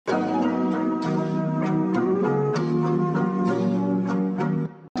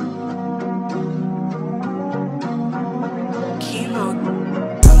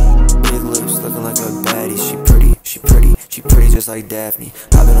just like Daphne.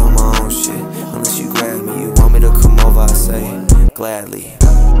 I've been on my own shit. Unless you grab me, you want me to come over, I say gladly.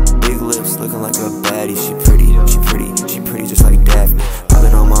 Big lips, looking like a baddie. She pretty just like Daphne. I've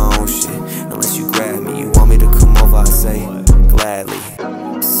been on my own shit. Unless you grab me, you want me to come over, I say gladly.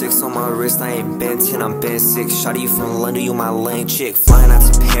 6 on my wrist, I ain't been 10, I'm been 6. Shawty, you from London, you my lane chick. Flying out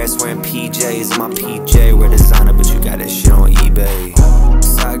to Paris, wearing PJs. In my PJ, wear designer, but you got that shit on eBay.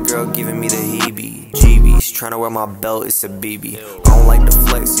 Side girl giving me the heebie-jeebies. Tryna wear my belt, it's a BB. I don't like the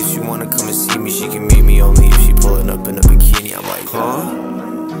flex, if she wanna come and see me, she can meet me only if she pulling up in a bikini. I'm like,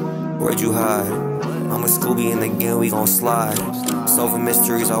 huh? Where'd you hide? I'm with Scooby and again we gon' slide. Solving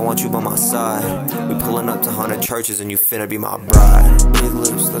mysteries, I want you by my side. We pulling up to 100 churches and you finna be my bride. Big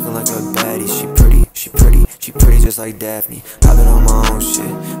lips, looking like a baddie. She pretty just like Daphne. I've been on my own shit.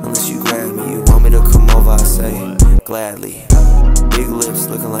 Unless you grab me, you want me to come over, I say gladly. Big lips,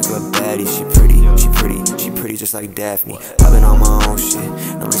 looking like a baddie. She pretty just like Daphne. I've been on my own shit.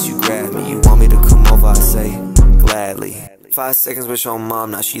 Unless you grab me, you want me to come over, I say gladly. 5 seconds with your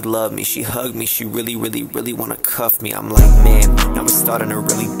mom, now she love me. She hug me, she really wanna cuff me. I'm like, man, now it's starting to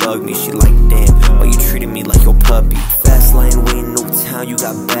really bug me. She like, damn, why you treating me like your puppy? Fast lane, we in Newtown, you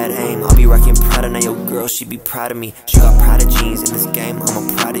got bad aim. I'll be rocking Prada, now your girl, she be proud of me. She got Prada jeans, in this game, I'm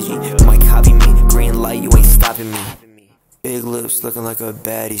a prodigy. You might copy me, green light, you ain't stopping me. Big lips, looking like a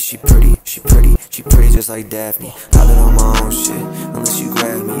baddie. She pretty just like Daphne. I've been on my own shit. Unless you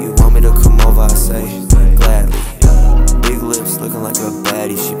grab me, you want me to come over, I say gladly. Big lips, looking like a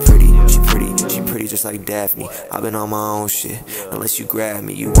baddie. She pretty just like Daphne. I've been on my own shit. Unless you grab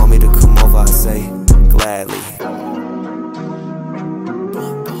me, you want me to come over, I say gladly.